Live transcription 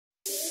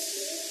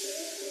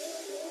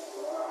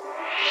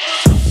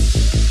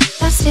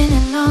Lost in a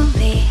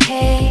lonely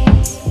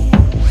haze,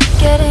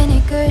 getting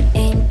it good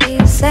ain't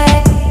easy.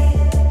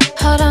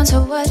 Hold on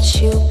to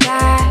what you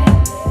got.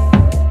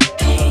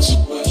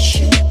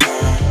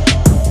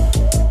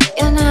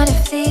 You're not a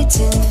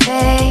fleeting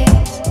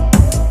phase.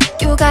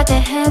 You got the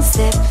hands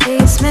that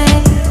please me.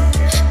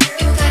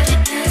 You got the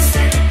hands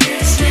that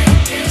please me,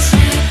 please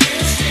me,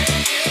 please me.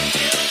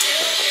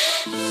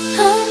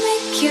 I'll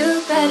make you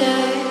better.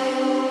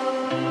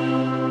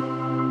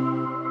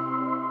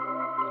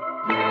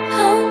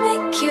 I'll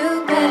make you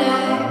better.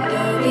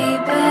 You'll be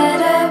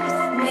better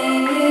with me.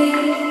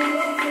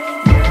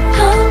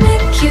 I'll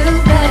make you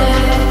better.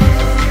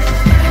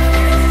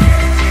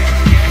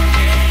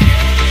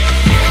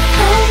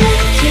 I'll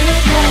make you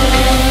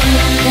better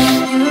than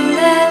you'll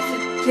ever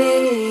be.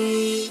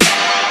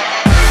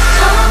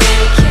 I'll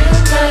make you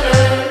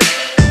better.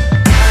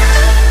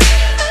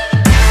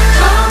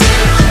 I'll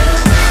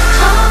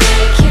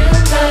make you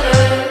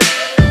better.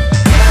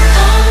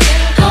 I'll make you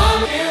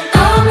better.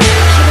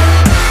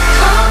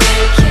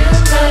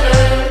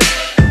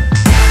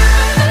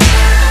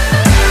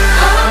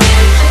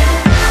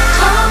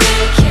 I'll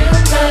make you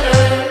better.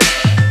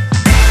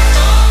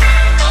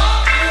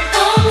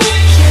 I'll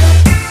make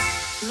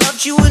you.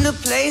 Loved you in a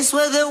place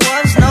where there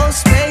was no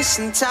space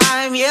and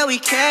time. Yeah, we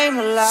came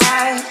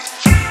alive.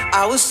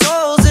 Our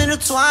souls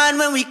intertwined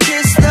when we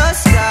kissed the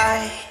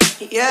sky.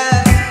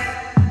 Yeah.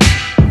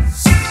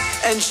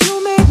 And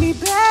you made me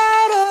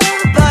better.